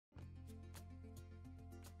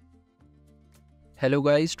Hello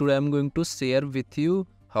guys, today I am going to share with you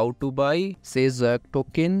how to buy Soyjak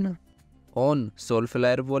token on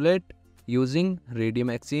Soulflare wallet using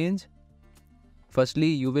Raydium exchange. Firstly,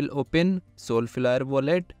 you will open Soulflare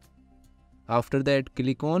wallet. After that,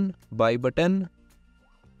 click on buy button.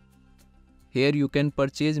 Here you can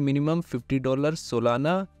purchase minimum $50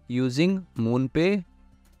 Solana using MoonPay,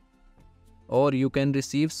 or you can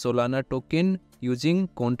receive Solana token using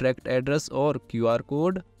contract address or QR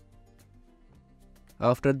code.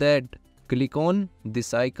 After that, click on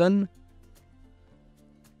this icon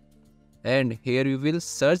and here you will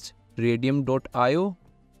search Raydium.io.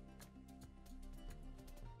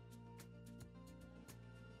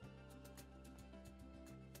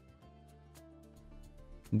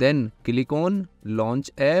 Then click on launch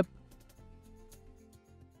app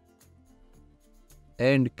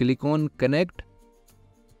and click on connect.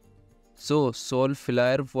 So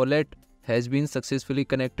Soulflare wallet has been successfully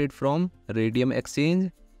connected from Raydium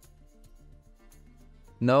exchange.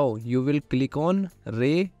 Now you will click on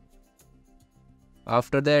Ray.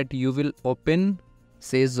 After that you will open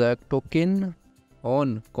Soyjak token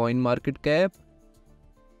on CoinMarketCap.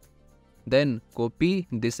 Then copy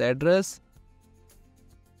this address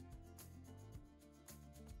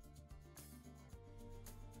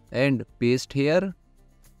and paste here.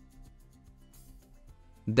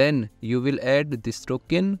 Then you will add this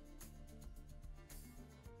token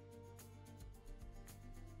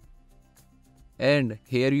and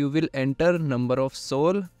here you will enter number of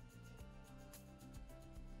Sol.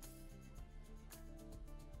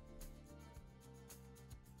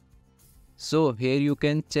 So here you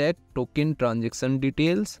can check token transaction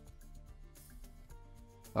details.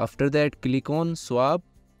 After that, click on swap.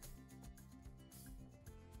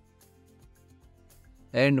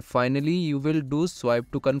 And finally you will do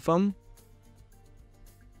swipe to confirm.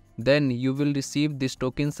 Then you will receive this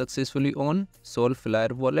token successfully on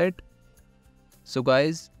Soulflare wallet. So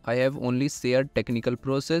guys, I have only shared technical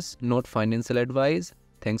process, not financial advice.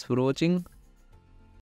 Thanks for watching.